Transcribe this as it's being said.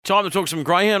Time to talk some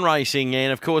greyhound racing,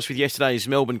 and of course with yesterday's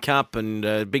Melbourne Cup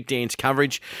and Big Dance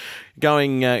coverage,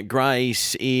 Going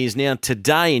Greys is now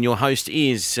today, and your host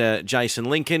is Jason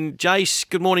Lincoln. Jace,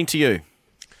 good morning to you.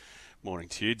 Morning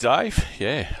to you, Dave.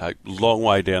 Yeah, a long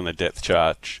way down the depth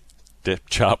chart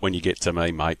when you get to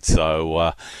me, mate.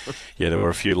 So, there were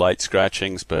a few late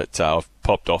scratchings, but I've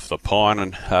popped off the pine,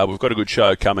 and we've got a good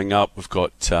show coming up. We've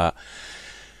got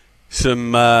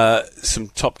some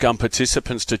Top Gun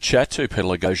participants to chat to. Peter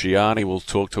Lagogiani will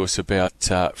talk to us about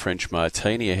French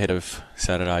Martini ahead of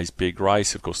Saturday's big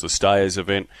race. Of course, the Stayers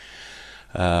event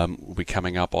will be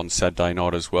coming up on Saturday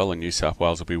night as well, and New South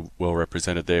Wales will be well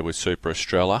represented there with Super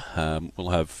Estrella. We'll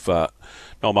have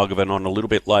Noel Mulligan on a little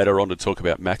bit later on to talk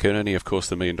about McInerney, of course,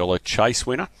 the $1 Million Chase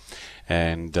winner.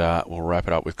 And we'll wrap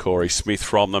it up with Corey Smith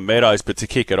from the Meadows. But to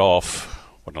kick it off,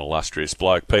 what an illustrious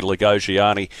bloke, Peter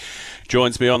Lagogiani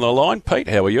joins me on the line. Pete,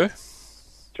 how are you?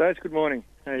 Jace, good morning.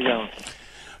 How are you going?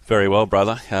 Very well,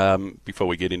 brother. Before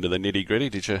we get into the nitty-gritty,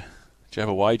 did you have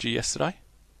a wager yesterday?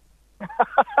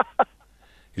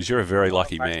 Because you're a very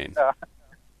lucky man.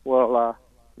 When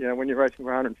you're racing for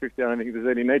 150, I don't think there's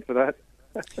any need for that.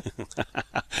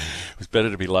 It's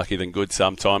better to be lucky than good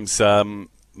sometimes. French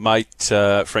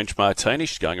Martini,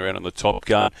 she's going around on the Top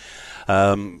Gun.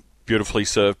 Beautifully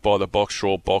served by the Box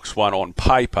Draw Box 1 on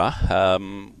paper.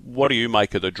 What do you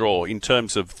make of the draw in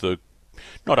terms of the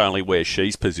not only where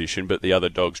she's positioned, but the other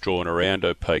dogs drawn around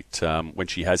her, Pete, when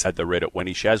she has had the red at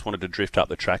Wenny? She has wanted to drift up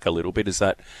the track a little bit. Is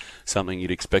that something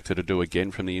you'd expect her to do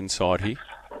again from the inside here?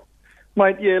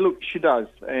 Mate, yeah, look, she does.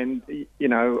 And,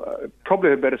 probably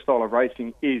her better style of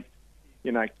racing is,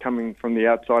 coming from the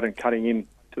outside and cutting in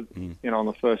to, on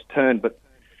the first turn. But,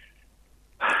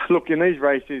 look, in these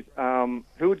races,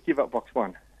 who would give up Box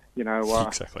 1?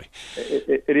 Exactly.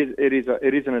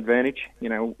 It is an advantage.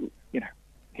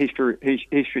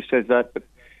 History says that, but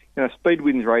speed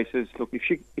wins races. Look,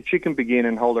 if she can begin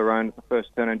and hold her own at the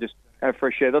first turn and just have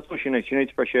fresh air, that's what she needs. She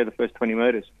needs fresh air the first 20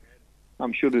 metres.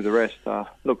 She'll do the rest.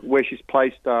 Look, where she's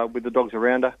placed with the dogs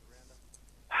around her,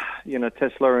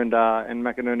 Tesla and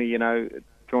McInerney,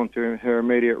 drawn to her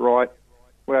immediate right.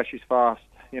 Wow, she's fast.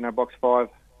 Box 5.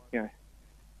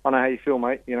 I know how you feel,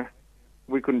 mate.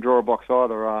 We couldn't draw a box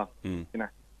either.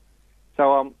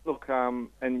 So,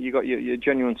 and you got your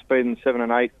genuine speed in 7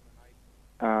 and 8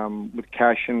 with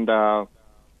Cash and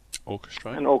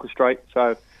Orchestrate.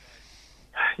 So,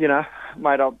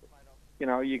 mate,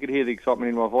 you could hear the excitement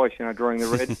in my voice, drawing the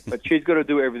red. But she's got to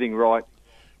do everything right,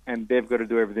 and they've got to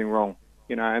do everything wrong,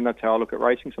 and that's how I look at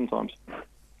racing sometimes.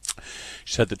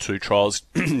 She's had the 2 trials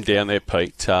down there,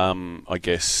 Pete. I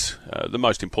guess the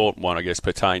most important one,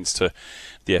 pertains to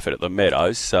the effort at the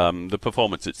Meadows. The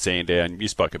performance at Sandown, you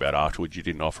spoke about afterwards. You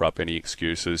didn't offer up any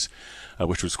excuses,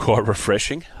 which was quite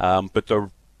refreshing. But the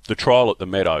trial at the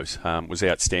Meadows was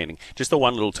outstanding. Just the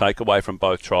one little takeaway from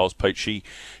both trials, Pete, she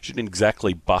didn't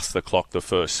exactly bust the clock the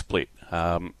first split.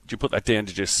 Do you put that down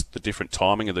to just the different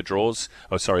timing of the draws?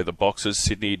 The boxes,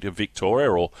 Sydney to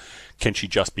Victoria, or can she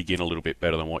just begin a little bit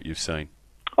better than what you've seen?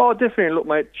 Oh, definitely. Look,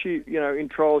 mate, she, in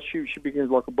trials, she begins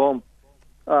like a bomb.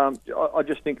 I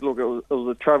just think, look, it was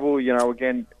a travel.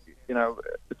 Again,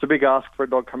 it's a big ask for a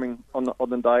dog coming on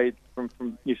the day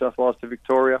from New South Wales to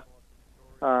Victoria.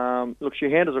 Look, she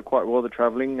handles it quite well, the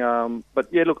travelling. But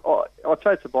yeah, look, I'd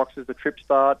say it's the boxes, the trip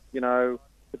start.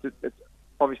 It's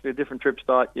obviously a different trip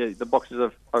start. Yeah, the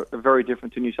boxes are very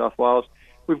different to New South Wales.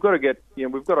 We've got to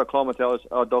we've got to acclimatise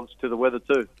our dogs to the weather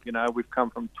too. We've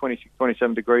come from 26,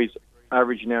 27 degrees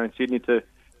average now in Sydney to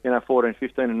 14,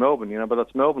 15 in Melbourne. But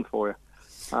that's Melbourne for you.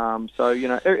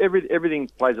 Everything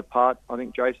plays a part, I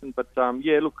think, Jason. But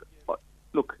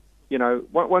look,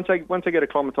 once they get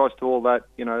acclimatised to all that,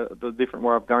 the different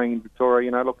way of going in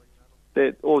Victoria,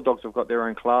 all dogs have got their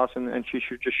own class, and she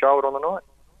should just show it on the night.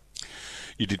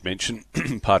 You did mention,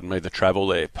 pardon me, the travel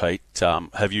there, Pete.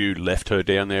 Have you left her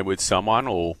down there with someone,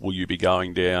 or will you be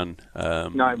going down no,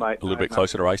 mate, a little bit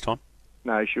closer to race time?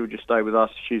 No, she'll just stay with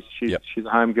us. She's a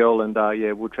home girl, and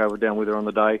we'll travel down with her on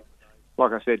the day.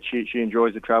 Like I said, she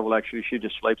enjoys the travel. Actually, she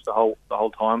just sleeps the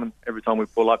whole time, and every time we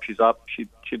pull up, she's up.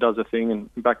 She does her thing, and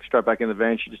straight back in the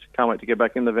van. She just can't wait to get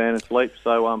back in the van and sleep.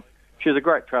 So she's a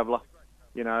great traveller.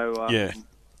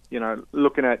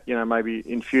 Looking at maybe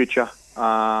in future,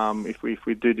 if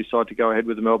we do decide to go ahead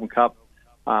with the Melbourne Cup,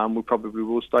 we probably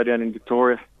will stay down in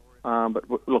Victoria.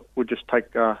 But look, we'll just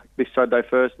take this Saturday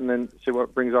first, and then see what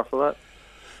it brings after that.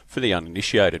 For the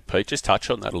uninitiated, Pete, just touch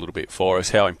on that a little bit for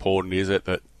us. How important is it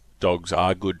that dogs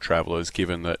are good travellers,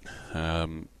 given that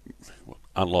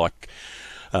unlike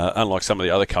some of the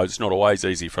other codes, it's not always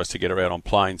easy for us to get around on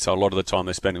planes. So a lot of the time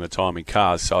they're spending the time in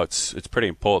cars. So it's pretty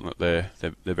important that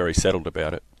they're very settled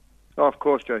about it. Oh, of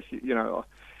course, Joe. You know,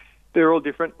 they're all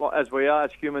different, as we are,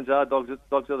 as humans are. Dogs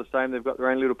are the same. They've got their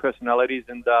own little personalities,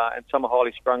 and some are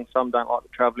highly strung. Some don't like the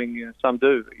travelling. You know, some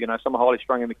do. You know, some are highly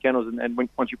strung in the kennels, and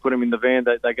once you put them in the van,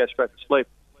 they go straight to sleep.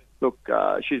 Look,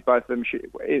 she's both of them.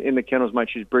 In the kennels, mate,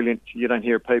 she's brilliant. You don't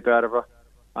hear a peep out of her.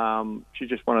 She's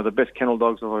just one of the best kennel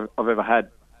dogs I've ever had,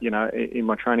 you know, in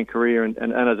my training career, and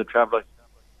as a traveller,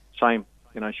 same.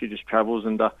 You know, she just travels,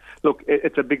 and look,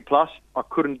 it's a big plus. I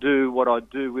couldn't do what I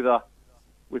do with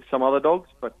some other dogs,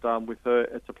 but with her,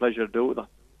 it's a pleasure to do it with her.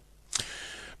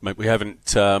 Mate, we haven't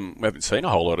seen a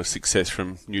whole lot of success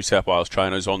from New South Wales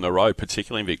trainers on the road,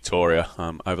 particularly in Victoria,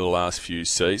 over the last few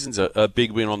seasons. A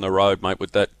big win on the road, mate.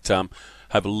 Would that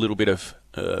have a little bit of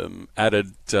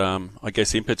added, I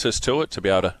guess, impetus to it to be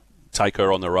able to take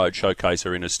her on the road, showcase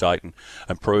her interstate, and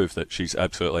prove that she's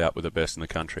absolutely up with the best in the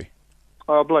country?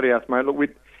 Oh, bloody hell, mate. Look,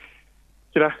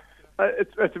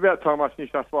 it's about time us New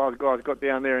South Wales guys got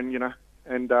down there and, you know,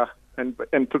 and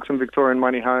took some Victorian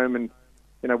money home, and,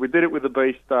 you know, we did it with the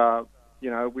beast.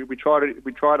 You know, we tried it.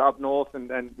 We tried up north,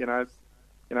 and you know,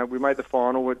 we made the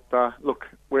final. With look,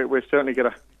 we're certainly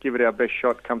going to give it our best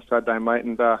shot come Saturday, mate.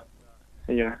 And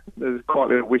yeah, there's quite a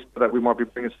little whisper that we might be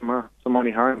bringing some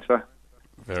money home. So.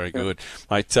 Very good.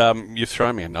 Mate, you've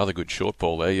thrown me another good short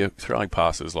ball there. You're throwing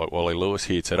passes like Wally Lewis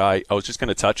here today. I was just going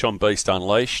to touch on Beast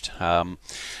Unleashed.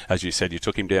 As you said, you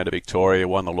took him down to Victoria,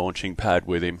 won the launching pad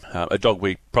with him. A dog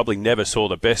we probably never saw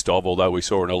the best of, although we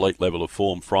saw an elite level of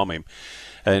form from him.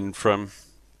 And from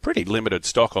pretty limited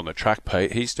stock on the track,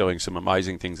 Pete, he's doing some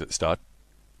amazing things at stud.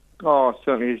 Oh,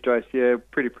 certainly is, Jace. Yeah,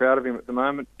 pretty proud of him at the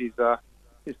moment. He's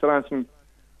throwing some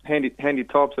handy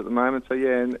tops at the moment, so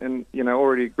yeah, and you know,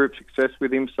 already group success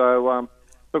with him. So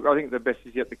look, I think the best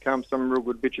is yet to come. Some real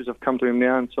good bitches have come to him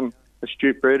now, and some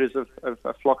astute breeders have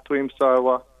flocked to him.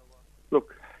 So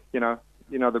look, you know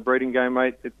the breeding game,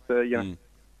 mate. It's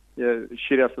yeah,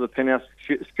 shit out for the penthouse.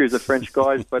 Excuse the French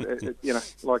guys, but you know,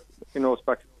 like in all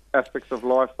aspects of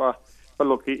life. But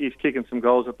look, he's kicking some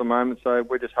goals at the moment, so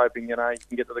we're just hoping, you know, he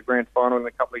can get to the grand final in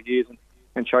a couple of years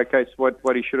and showcase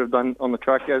what he should have done on the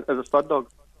track as a stud dog.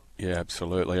 Yeah,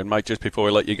 absolutely. And, mate, just before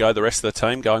we let you go, the rest of the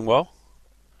team going well?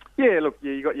 Yeah, look,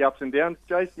 you got your ups and downs,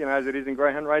 Jace, you know, as it is in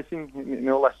greyhound racing, in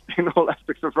all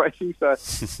aspects of racing. So,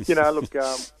 you know,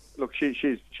 look,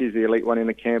 she's the elite one in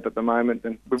the camp at the moment,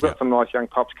 and we've got some nice young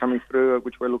pups coming through,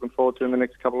 which we're looking forward to in the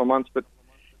next couple of months. But,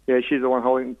 yeah, she's the one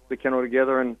holding the kennel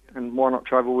together, and why not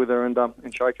travel with her and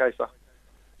showcase her?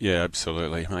 Yeah,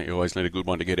 absolutely, mate. You always need a good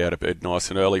one to get out of bed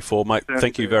nice and early for, mate.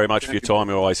 Thank you very much for your time.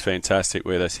 You're always fantastic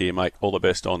with us here, mate. All the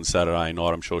best on Saturday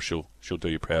night. I'm sure she'll do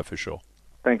you proud for sure.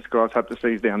 Thanks, guys. Hope to see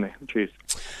you down there. Cheers.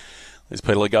 There's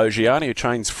Peter Lagogiani, who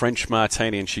trains French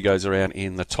Martini, and she goes around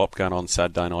in the Top Gun on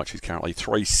Saturday night. She's currently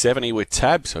 370 with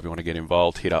Tab, so if you want to get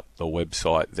involved, hit up the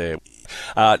website there.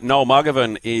 Noel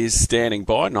Muggovan is standing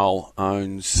by. Noel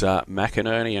owns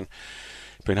McInerney, and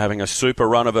been having a super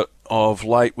run of it of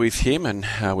late with him, and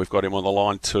we've got him on the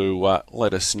line to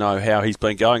let us know how he's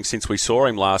been going since we saw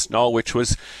him last, Noel, which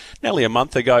was nearly a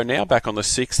month ago now, back on the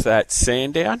 6th at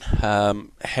Sandown.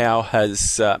 How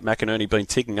has McInerney been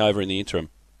ticking over in the interim?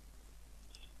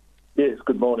 Yes,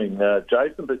 good morning,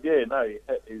 Jason. But yeah, no,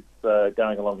 he's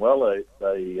going along well.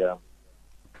 He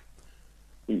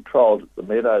trialled at the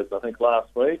Meadows, I think, last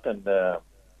week, and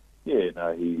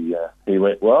he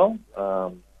went well.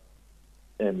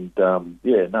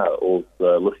 All's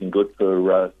looking good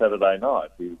for Saturday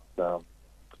night. He's,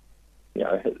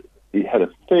 he had a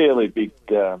fairly big,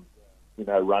 run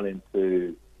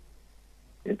into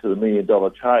the $1 million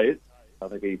chase. I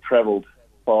think he travelled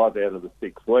 5 out of the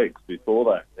 6 weeks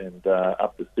before that, and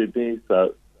up to Sydney.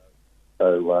 So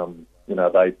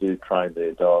they do train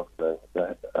their dogs.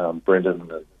 Brendan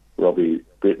and Robbie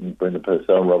Britton, Brendan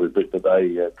Purcell and Robbie Britton,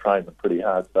 they train them pretty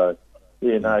hard. So.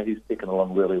 Yeah, no, he's ticking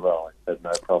along really well. He's had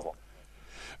no problem.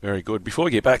 Very good. Before we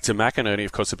get back to McInerney,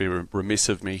 of course, it'd be remiss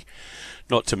of me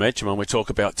not to mention when we talk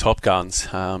about Top Guns,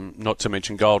 not to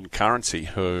mention Golden Currency,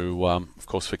 who, of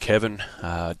course, for Kevin,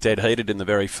 dead heated in the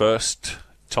very first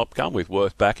Top Gun with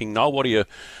Worth backing. Noel, what are your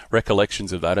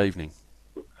recollections of that evening?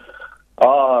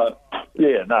 It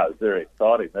was very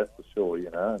exciting, that's for sure,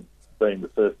 you know. And being the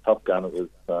first Top Gun, it was,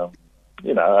 over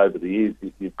the years,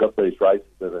 you've got these races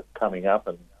that are coming up,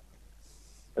 and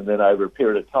then over a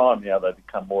period of time, they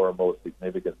become more and more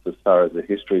significant as far as the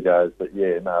history goes. But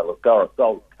yeah, no, look,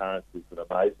 Golden Currency is an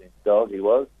amazing dog. He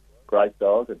was great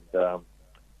dog, and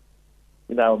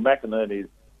McInerney's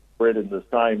bred in the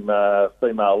same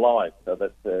female line, so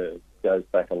that goes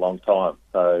back a long time.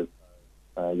 So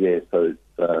it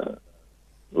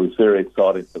was very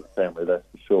exciting for the family, that's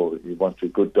for sure. You want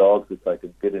your good dogs, if they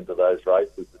can get into those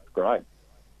races, it's great.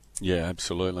 Yeah,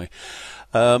 absolutely.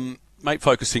 Mate,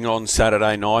 focusing on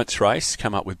Saturday night's race,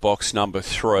 come up with box number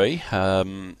 3.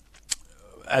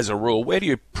 As a rule, where do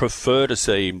you prefer to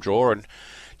see him draw? And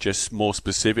just more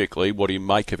specifically, what do you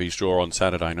make of his draw on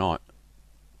Saturday night?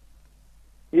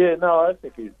 Yeah, no, I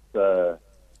think he's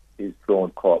drawn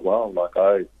quite well.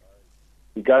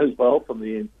 He goes well from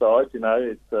the inside. You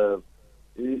know,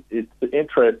 it's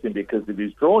interesting because if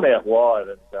he's drawn out wide,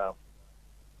 and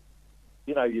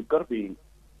you know, you've got to be,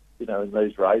 you know, in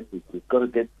these races, you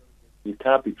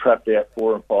can't be trapped out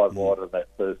 4 and 5 wide in that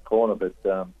first corner. But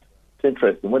it's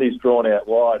interesting when he's drawn out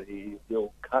wide,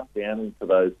 he'll cut down into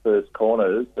those first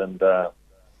corners and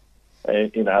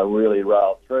you know, really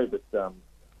rail through. But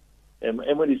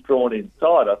and when he's drawn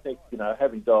inside, I think, you know,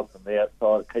 having dogs on the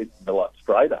outside keeps him a lot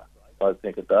straighter. I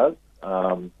think it does.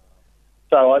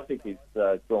 So I think he's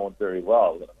drawn very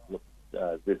well. Look,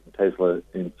 Griffin Tesla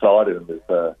inside him is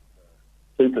a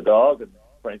super dog, and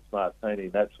French Martini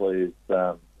naturally is,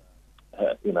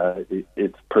 you know,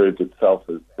 it's proved itself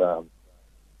as a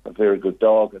very good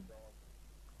dog. And,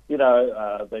 you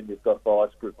know, then you've got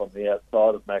Vice Grip on the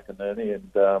outside of McInerney,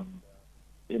 and,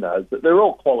 you know, they're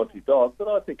all quality dogs, but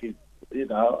I think he's, you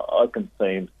know, I can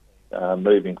see him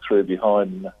moving through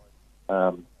behind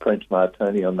French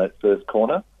Martini on that first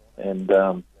corner. And,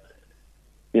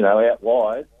 you know, out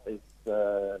wide, it's,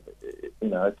 you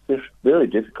know, it's just really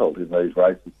difficult in these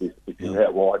races. If you're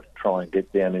out wide to try and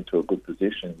get down into a good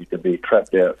position, you can be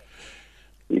trapped out.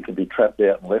 You can be trapped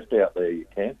out and left out there. You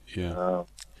can. Yeah.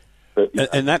 But,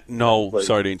 and that, Noel,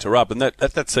 sorry to interrupt, and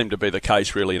that seemed to be the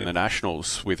case really in the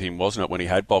Nationals with him, wasn't it, when he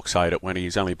had box 8, when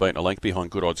he's only beaten a length behind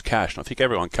Good Odds Cash. And I think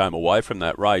everyone came away from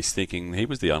that race thinking he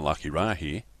was the unlucky runner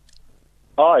here.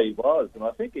 Oh, he was, and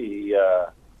I think he,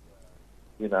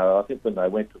 you know, I think when they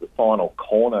went to the final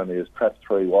corner and he was trapped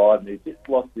 3 wide and he just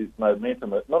lost his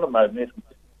momentum, not a momentum,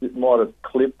 it might have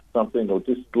clipped something or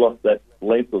just lost that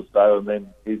length or so, and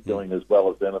then he's doing as well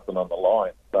as anything on the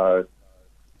line. So,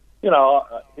 you know,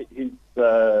 he's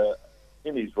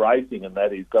in his racing and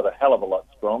that he's got a hell of a lot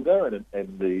stronger,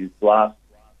 and his last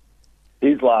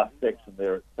section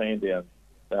there at Sandown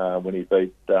when he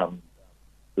beat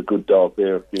the good dog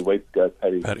there a few weeks ago,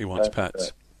 Paddy Wants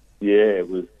Pats. Yeah, it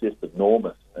was just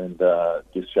enormous, and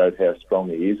just showed how strong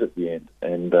he is at the end.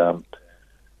 And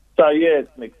so, yeah,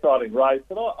 it's an exciting race,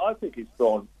 but I think he's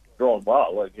drawn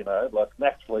well. Like, you know, like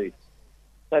naturally,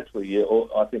 yeah,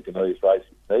 I think in these races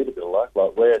you need a bit of luck.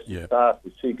 Like where she starts,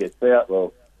 if she gets out,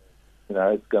 well, you know,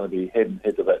 it's going to be head and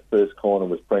head to that first corner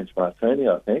with French Martini,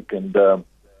 I think, and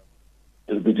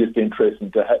it'll be just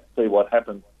interesting to see what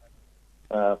happens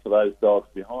for those dogs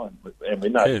behind. And we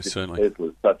know Tesla is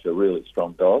such a really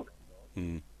strong dog.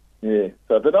 Mm. Yeah,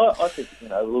 so, but I think, you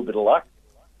know, a little bit of luck.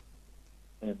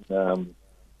 And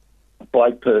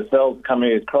Blake Purcell's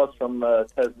coming across from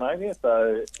Tasmania,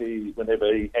 so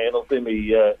whenever he handles him,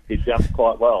 he jumps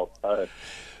quite well. So,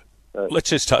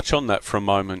 let's just touch on that for a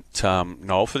moment,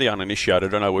 Noel. For the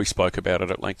uninitiated, I know we spoke about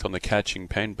it at length on the Catching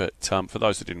Pen, but for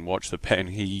those that didn't watch the pen,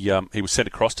 he was sent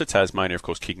across to Tasmania, of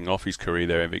course, kicking off his career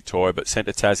there in Victoria, but sent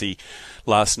to Tassie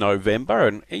last November,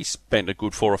 and he spent a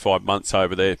good 4 or 5 months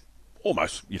over there,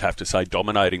 almost, you'd have to say,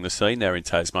 dominating the scene there in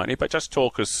Tasmania. But just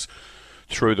talk us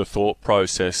through the thought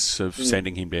process of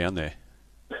sending him down there.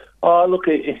 Oh, look,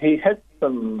 he had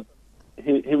some...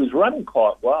 He was running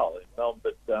quite well,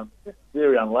 but just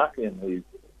very unlucky, and he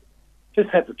just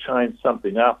had to change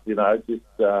something up. You know, just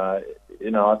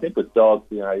you know, I think with dogs,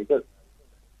 you know, you got,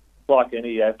 like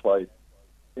any athlete,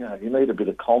 you know, you need a bit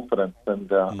of confidence,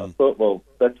 and I thought, well,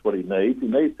 that's what he needs. He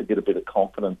needs to get a bit of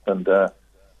confidence, and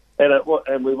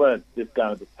we weren't just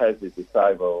going to Tassie to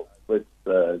say, well, let's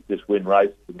just win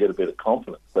races and get a bit of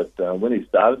confidence. But when he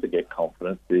started to get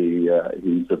confidence,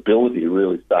 his ability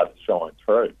really started to shine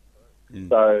through.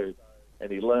 So,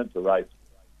 and he learned to race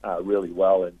really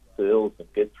well in fields and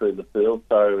get through the field.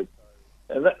 So,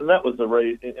 and that was the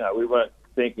reason. You know, we weren't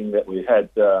thinking that we had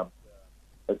a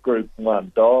Group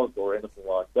 1 dog or anything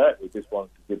like that. We just wanted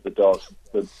to give the dog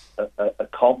a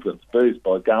confidence boost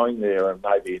by going there, and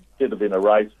maybe instead of in a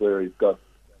race where he's got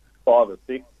 5 or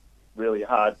 6 really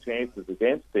hard chances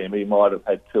against him, he might have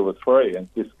had 2 or 3, and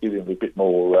just give him a bit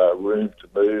more room to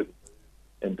move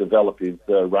and develop his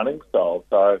running style.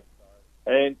 So.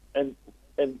 And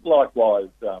likewise,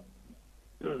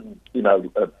 you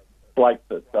know, Blake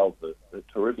Purcell's a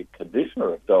terrific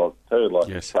conditioner of dogs too, like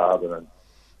his father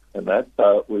and that.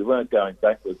 So we weren't going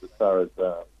backwards as far as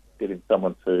getting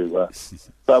someone to.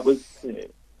 So it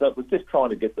was just trying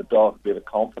to get the dog a bit of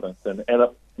confidence, and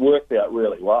it worked out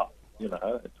really well. You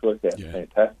know, it's worked out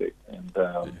fantastic. And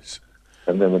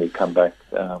and then when he come back,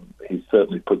 he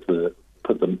certainly put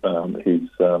his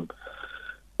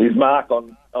his mark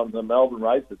on the Melbourne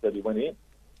races that he went in.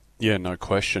 Yeah, no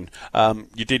question.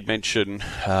 You did mention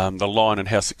the line and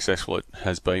how successful it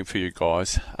has been for you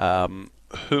guys.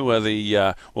 Who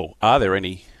are are there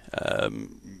any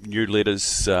new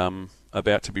litters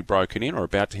about to be broken in or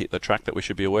about to hit the track that we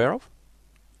should be aware of?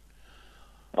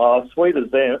 Sweet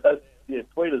as them.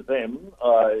 Sweet as them.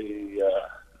 I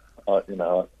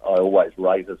always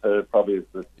rated her probably as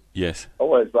the Yes.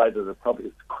 always rated her probably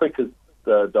as the quickest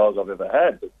dog I've ever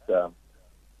had, but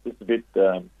just a bit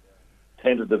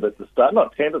tentative at the start.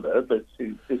 Not tentative, but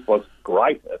she just was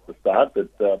great at the start. But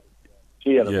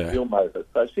she had a skill motor,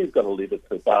 so she's got a litter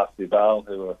to Barcy Vale,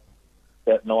 who are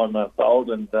about 9 months old,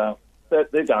 and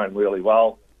they're going really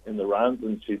well in the runs.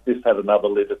 And she's just had another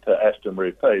litter to Ashton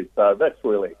Rupee, so that's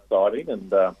really exciting.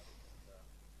 And so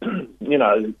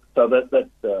that's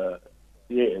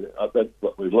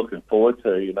what we're looking forward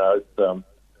to.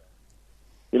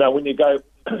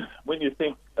 When you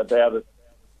think about it,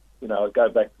 go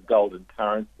back to Golden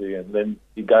Currency, and then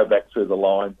you go back through the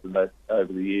lines and that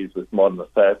over the years with Modern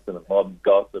Assassin and Modern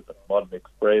Gossip and Modern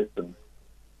Express, and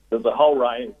there's a whole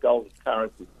range. Golden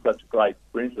Currency is such a great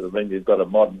sprinter, and then you've got a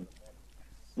Modern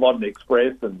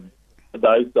Express and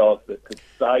those dogs that could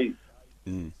stay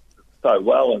so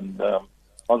well. And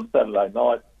on Saturday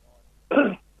night,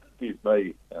 excuse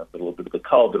me, a little bit of a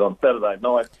cold, but on Saturday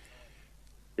night,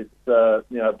 it's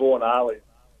Born Ali's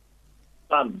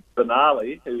son,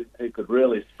 Benali, who could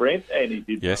really sprint, and he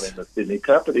did well in the Sydney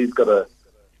Cup. But he's got a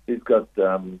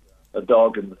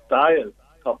dog in the Stayers,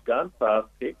 Top Gun, fast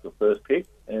pick, the first pick,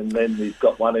 and then he's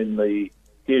got one in the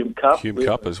Hume Cup. Hume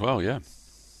Cup as well, yeah.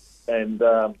 And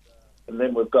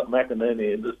then we've got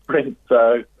McInerney in the sprint.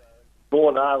 So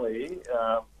Born Ali,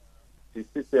 she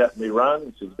sits out in the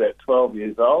run. She's about 12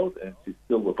 years old, and she's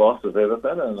still the boss of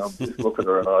everything. And I'm just looking at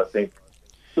her, and I think,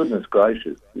 goodness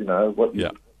gracious, what you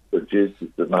produce is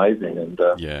amazing. And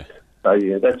so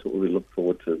that's what we look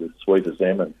forward to. The Sweet as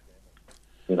them, and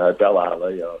Bella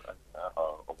Ali. I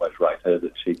always rate her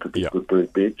that she could be a good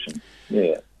brood bitch. And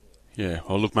yeah.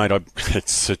 Well, look, mate,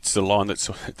 it's a line that's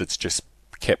just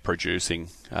kept producing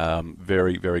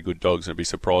very, very good dogs, and I'd be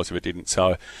surprised if it didn't.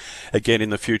 So, again, in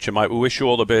the future, mate, we wish you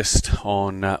all the best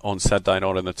on Saturday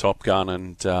night in the Top Gun,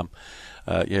 and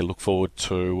look forward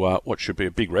to what should be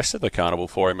a big rest of the carnival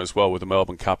for him as well, with the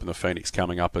Melbourne Cup and the Phoenix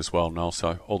coming up as well, Noel.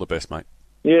 So, all the best, mate.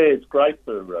 Yeah, it's great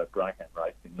for greyhound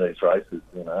racing, these races,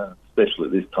 especially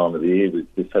this time of the year. We've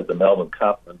just had the Melbourne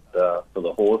Cup and for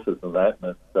the horses and that,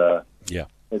 and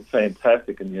it's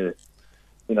fantastic. And these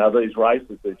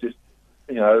races are just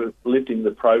lifting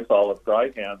the profile of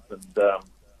greyhounds, and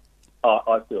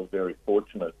I feel very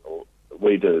fortunate, or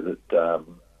we do, that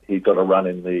he got a run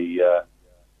in the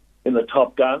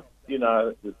Top Gun.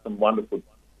 There's some wonderful,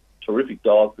 terrific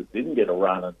dogs that didn't get a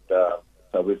run, and so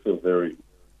we feel very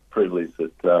privileged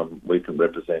that we can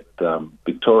represent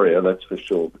Victoria, that's for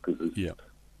sure, because it's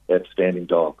outstanding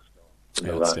dogs.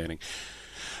 Outstanding.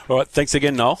 All right, thanks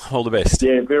again, Noel. All the best.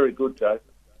 Yeah, very good, Jason.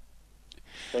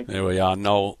 There we are,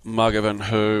 Noel Muggavan,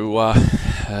 who,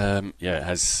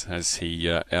 as he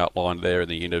outlined there in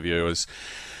the interview, is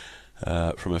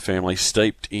from a family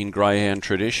steeped in greyhound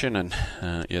tradition, and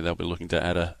they'll be looking to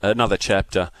add another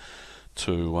chapter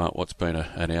to what's been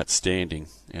an outstanding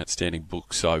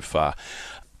book so far.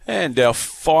 And our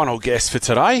final guest for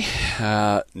today,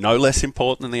 no less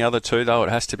important than the other two, though, it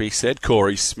has to be said,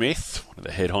 Corey Smith, one of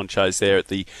the head honchos there at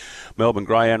the Melbourne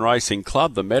Greyhound Racing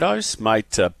Club, the Meadows.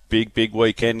 Mate, a big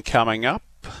weekend coming up.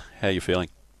 How are you feeling?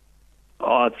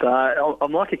 Oh,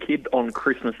 I'm like a kid on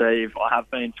Christmas Eve. I have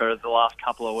been for the last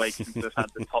couple of weeks since we've had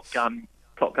the Top Gun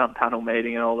panel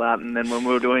meeting and all that. And then when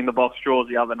we were doing the box draws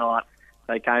the other night,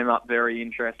 they came up very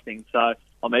interesting. So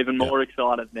I'm even more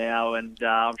excited now, and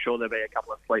I'm sure there'll be a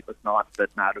couple of sleepless nights,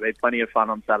 but no, it'll be plenty of fun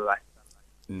on Saturday.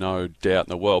 No doubt in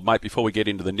the world. Mate, before we get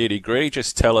into the nitty-gritty,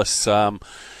 just tell us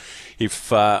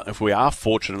if we are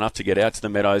fortunate enough to get out to the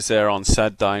Meadows there on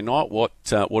Saturday night, what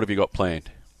have you got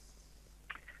planned?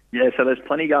 Yeah, so there's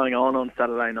plenty going on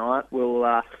Saturday night.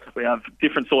 We have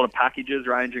different sort of packages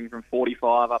ranging from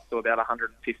 45 up to about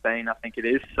 115, I think it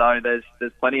is. So there's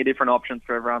plenty of different options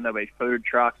for everyone. There'll be food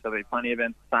trucks, there'll be plenty of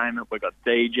entertainment. We've got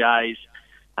DJs.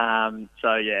 And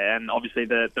obviously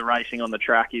the racing on the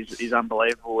track is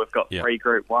unbelievable. We've got 3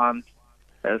 Group 1s.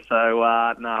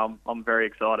 I'm very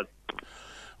excited.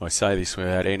 I say this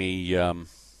without any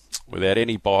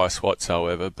bias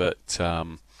whatsoever, but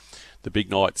the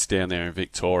big nights down there in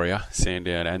Victoria,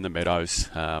 Sandown and the Meadows,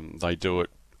 they do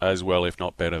it as well, if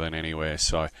not better than anywhere.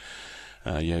 So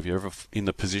If you're ever in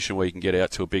the position where you can get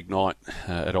out to a big night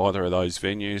at either of those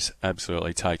venues,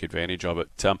 absolutely take advantage of it.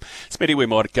 Smitty, we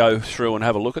might go through and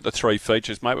have a look at the three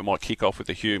features, mate. We might kick off with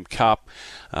the Hume Cup.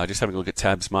 Just having a look at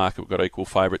Tab's market, we've got equal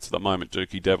favourites at the moment,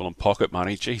 Dookie Devil and Pocket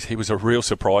Money. Geez, he was a real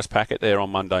surprise packet there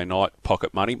on Monday night,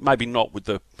 Pocket Money. Maybe not with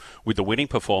the winning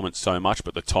performance so much,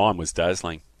 but the time was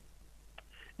dazzling.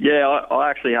 Yeah, I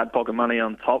actually had Pocket Money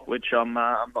on top, which I'm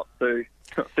not too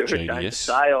ashamed to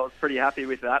say. I was pretty happy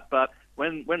with that, but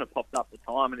when it popped up the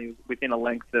time and he was within a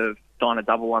length of Dyna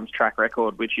Double One's track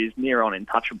record, which is near on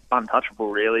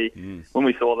untouchable really. When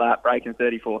we saw that break in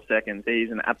 34 seconds,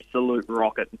 he's an absolute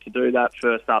rocket. And to do that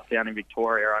first up down in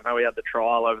Victoria, I know he had the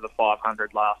trial over the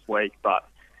 500 last week, but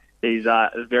he's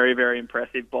very, very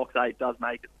impressive. Box 8 does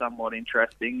make it somewhat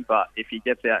interesting, but if he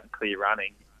gets out and clear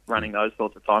running those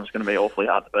sorts of times is going to be awfully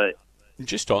hard to beat.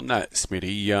 Just on that,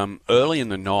 Smitty, early in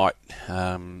the night,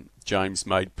 James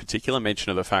made particular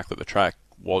mention of the fact that the track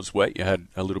was wet. You had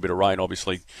a little bit of rain,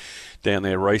 obviously, down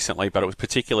there recently, but it was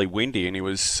particularly windy, and he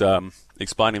was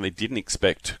explaining they didn't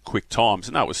expect quick times,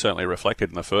 and that was certainly reflected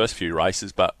in the first few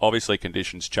races, but obviously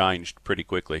conditions changed pretty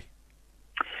quickly.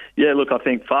 Yeah, look, I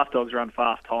think fast dogs run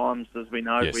fast times, as we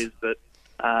know, Yes. Wiz, but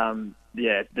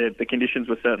the conditions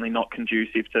were certainly not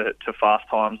conducive to fast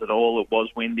times at all. It was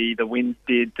windy. The wind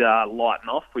did lighten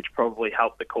off, which probably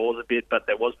helped the cause a bit, but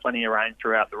there was plenty of rain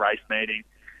throughout the race meeting.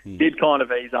 Did kind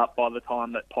of ease up by the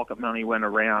time that Pocket Money went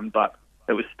around, but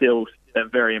it was still a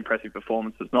very impressive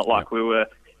performance. It's not like we were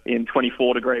in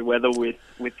 24-degree weather with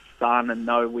sun and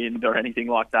no wind or anything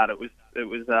like that. It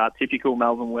was typical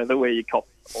Melbourne weather where you cop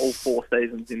all four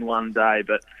seasons in one day,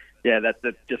 but yeah,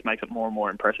 that just makes it more and more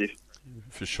impressive.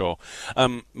 For sure.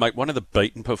 Mate, one of the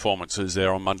beaten performances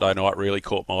there on Monday night really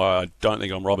caught my eye. I don't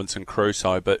think I'm Robinson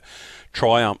Crusoe, but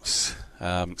Triumph's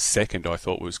second, I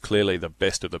thought, was clearly the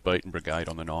best of the beaten brigade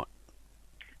on the night.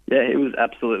 Yeah, it was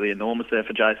absolutely enormous there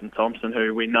for Jason Thompson,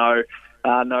 who we know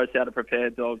knows how to prepare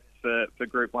dogs for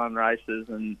Group 1 races,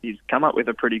 and he's come up with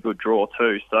a pretty good draw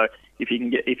too. So if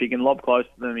he can lob close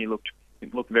to them, he looked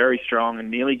very strong and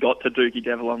nearly got to Dookie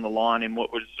Devil on the line in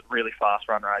what was a really fast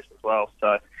run race as well.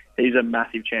 So he's a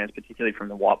massive chance, particularly from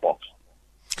the white box.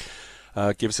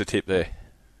 Give us a tip there.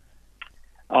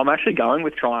 I'm actually going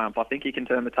with Triumph. I think he can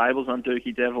turn the tables on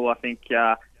Dookie Devil. I think it's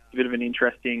a bit of an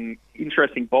interesting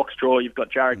box draw. You've got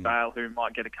Jarek Bale, who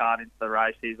might get a card into the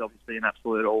race. He's obviously an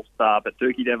absolute all-star. But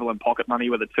Dookie Devil and Pocket Money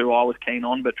were the two I was keen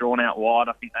on, but drawn out wide,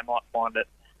 I think they might find it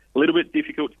a little bit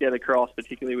difficult to get across,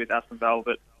 particularly with Aston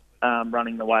Velvet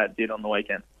running the way it did on the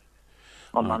weekend.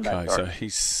 On Monday, okay, so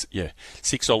he's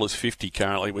 $6.50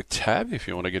 currently with Tab if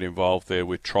you want to get involved there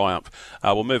with Triumph.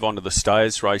 We'll move on to the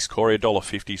Stayers race. Corey,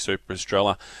 $1.50 Super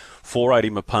Estrella,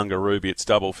 $4.80 Mapunga Ruby. It's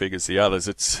double figures the others.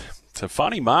 It's a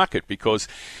funny market because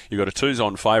you've got a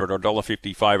twos-on favourite or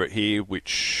 $1.50 favourite here,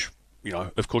 which, you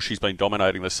know, of course she's been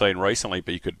dominating the scene recently,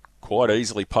 but you could quite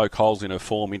easily poke holes in her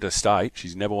form interstate.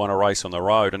 She's never won a race on the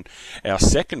road. And our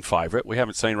second favourite, we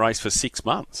haven't seen race for 6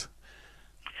 months.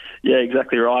 Yeah,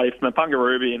 exactly right. If Mapunga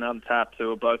Ruby and Untapped,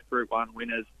 who are both Group 1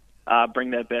 winners, bring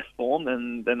their best form,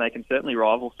 then they can certainly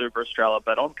rival Super Estrella.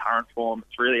 But on current form,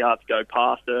 it's really hard to go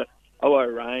past her.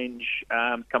 OO Range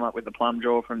come up with the plum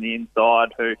draw from the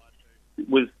inside, who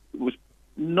was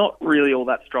not really all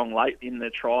that strong late in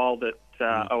the trial that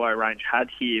OO Range had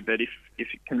here. But if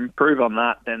you can improve on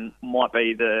that, then might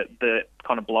be the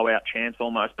kind of blowout chance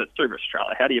almost. But Super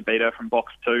Estrella, how do you beat her from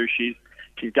box 2? She's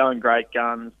going great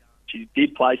guns. She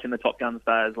did place in the Top Gun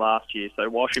Stayers last year, so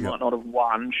while she might not have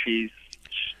won, she's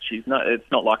not. It's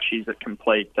not like she's a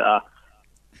complete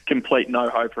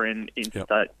no-hoper in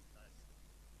state.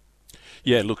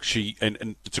 Yeah, look,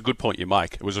 and it's a good point you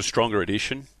make. It was a stronger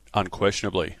edition,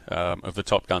 unquestionably, of the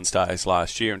Top Gun Stayers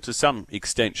last year, and to some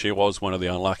extent, she was one of the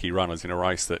unlucky runners in a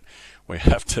race that we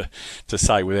have to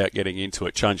say, without getting into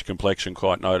it, changed complexion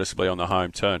quite noticeably on the home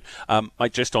turn.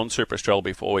 Mate, just on Super Estrella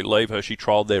before we leave her, she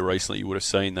trialled there recently. You would have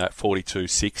seen that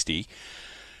 42.60.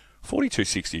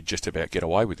 42.60 just about get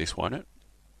away with this, won't it?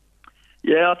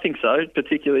 Yeah, I think so,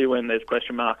 particularly when there's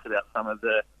question marks about some of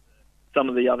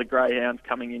the other greyhounds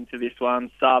coming into this one.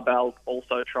 Sarbel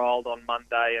also trialled on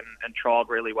Monday and trialled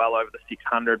really well over the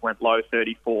 600, went low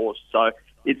 34s, so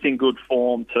it's in good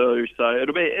form too. So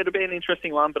it'll be an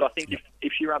interesting one, but I think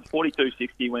if she runs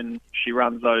 42.60 when she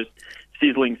runs those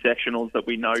sizzling sectionals that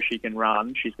we know she can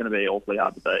run, she's going to be awfully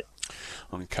hard to beat.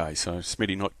 Okay, so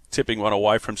Smitty not tipping one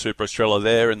away from Super Estrella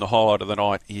there, and the highlight of the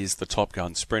night is the Top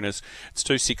Gun Sprinters. It's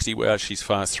 260 where she's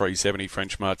fast, 370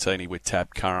 French Martini with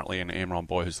Tab currently, and Amron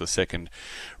Boy, who's the second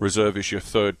reserve, is your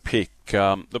third pick.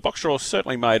 The box draw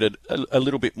certainly made it a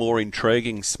little bit more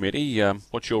intriguing, Smitty.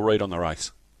 What's your read on the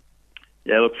race?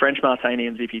 Yeah, look, French Martini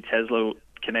and Zippy Tesla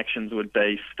connections would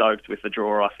be stoked with the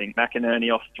draw, I think.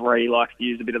 McInerney off 3 likes to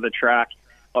use a bit of the track.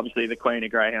 Obviously, the Queen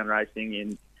of Greyhound Racing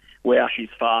in Wow, she's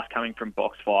fast coming from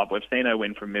box 5. We've seen her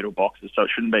win from middle boxes, so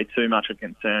it shouldn't be too much of a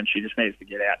concern. She just needs to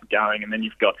get out and going. And then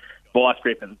you've got Vice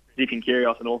Grip and Zipping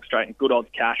Curios and Orchestrate and Good Odds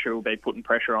Cash, who will be putting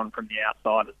pressure on from the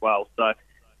outside as well. So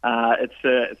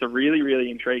it's a really, really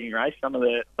intriguing race. Some of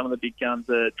the big guns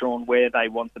are drawn where they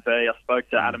want to be. I spoke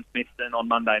to Adam Smithson on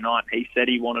Monday night. He said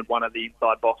he wanted one of the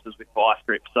inside boxes with Vice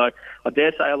Grip. So I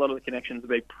dare say a lot of the connections will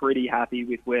be pretty happy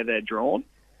with where they're drawn.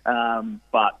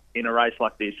 But in a race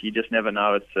like this, you just never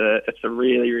know. It's a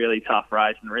really, really tough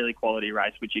race and really quality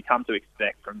race, which you come to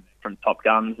expect from Top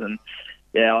Guns. And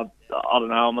yeah, I don't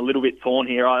know. I'm a little bit torn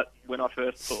here. When I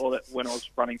first saw it, when I was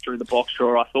running through the box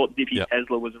draw, I thought Zippy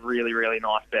Tesla was a really, really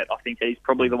nice bet. I think he's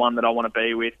probably the one that I want to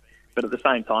be with. But at the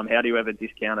same time, how do you ever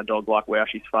discount a dog like Wow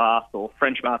She's Fast or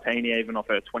French Martini, even off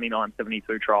her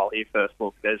 29.72 trial here first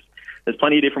look? There's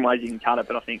plenty of different ways you can cut it,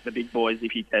 but I think the big boy,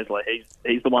 Zippy Tesla,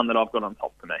 he's the one that I've got on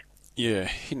top for me. Yeah,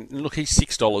 look, he's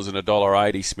 $6 and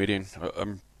 $1.80,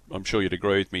 Smitty. I'm sure you'd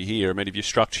agree with me here. I mean, if you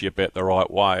structure your bet the right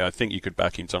way, I think you could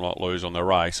back him to not lose on the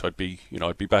race. I'd be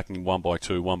backing him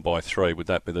 1x2, 1x3. Would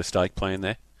that be the stake plan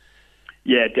there?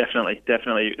 Yeah, definitely.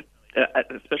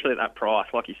 Especially at that price,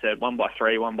 like you said, 1x3,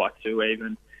 1x2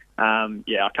 even.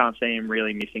 I can't see him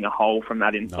really missing a hole from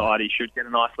that inside. No. He should get a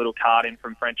nice little card in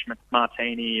from French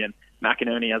Martini, and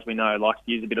McInerney, as we know, likes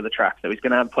to use a bit of the track. So he's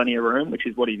going to have plenty of room, which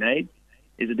is what he needs.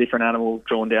 He's a different animal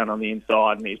drawn down on the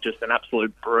inside, and he's just an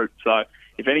absolute brute. So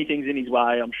if anything's in his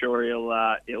way, I'm sure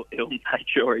he'll make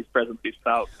sure his presence is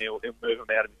felt. He'll move him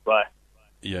out of his way.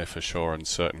 Yeah, for sure and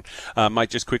certain.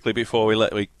 Mate, just quickly before we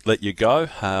let you go,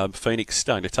 Phoenix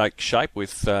starting to take shape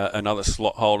with another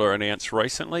slot holder announced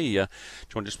recently. Do you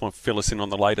want to fill us in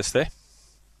on the latest there?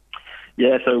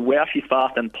 Yeah, so Wow She's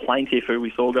Fast and Plaintiff, who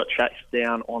we saw got chased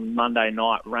down on Monday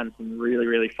night, ran some really,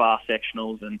 really fast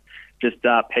sectionals and just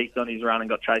peaked on his run and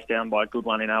got chased down by a good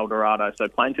one in El Dorado. So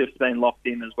Plaintiff's been locked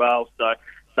in as well. So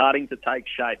starting to take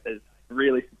shape.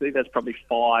 There's probably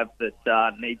 5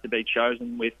 that need to be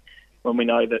chosen with when we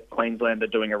know that Queensland are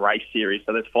doing a race series.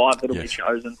 So there's 5 that will be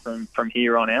chosen from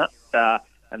here on out.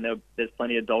 And there's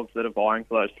plenty of dogs that are vying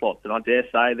for those slots. And I dare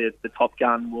say that the Top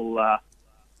Gun will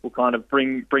kind of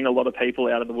bring a lot of people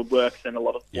out of the woodworks, and a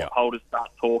lot of holders start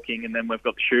talking. And then we've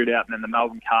got the shootout and then the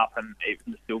Melbourne Cup and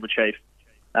even the Silver Chief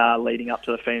leading up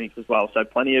to the Phoenix as well. So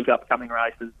plenty of upcoming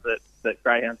races that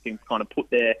Greyhounds can kind of put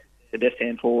their best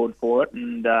hand forward for it.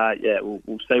 And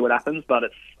we'll see what happens. But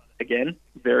it's, again,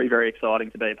 very, very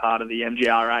exciting to be a part of the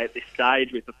MGRA at this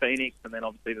stage with the Phoenix, and then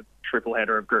obviously the triple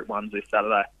header of Group 1s this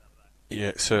Saturday. Yeah,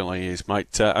 it certainly is,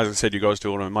 mate. As I said, you guys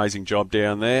do an amazing job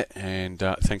down there, and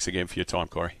thanks again for your time,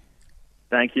 Corey.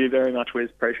 Thank you very much, Wiz.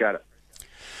 Appreciate it.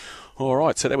 All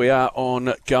right, so there we are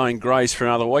on Going Greys for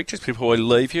another week. Just before we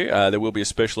leave you, there will be a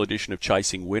special edition of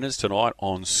Chasing Winners tonight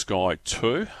on Sky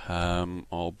 2.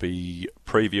 I'll be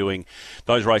previewing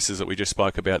those races that we just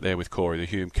spoke about there with Corey, the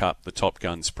Hume Cup, the Top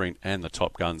Gun Sprint and the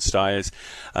Top Gun Stayers.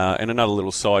 And another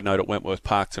little side note, at Wentworth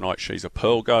Park tonight, She's a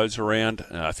Pearl goes around.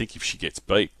 I think if she gets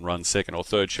beat and runs second or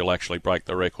third, she'll actually break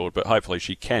the record, but hopefully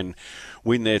she can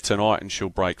win there tonight and she'll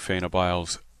break Fiona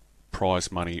Bale's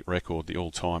prize money record, the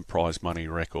all-time prize money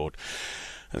record.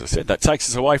 As I said, that takes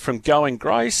us away from Going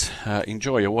Greys.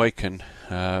 Enjoy your week, and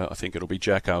I think it'll be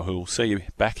Jacko who will see you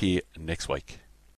back here next week.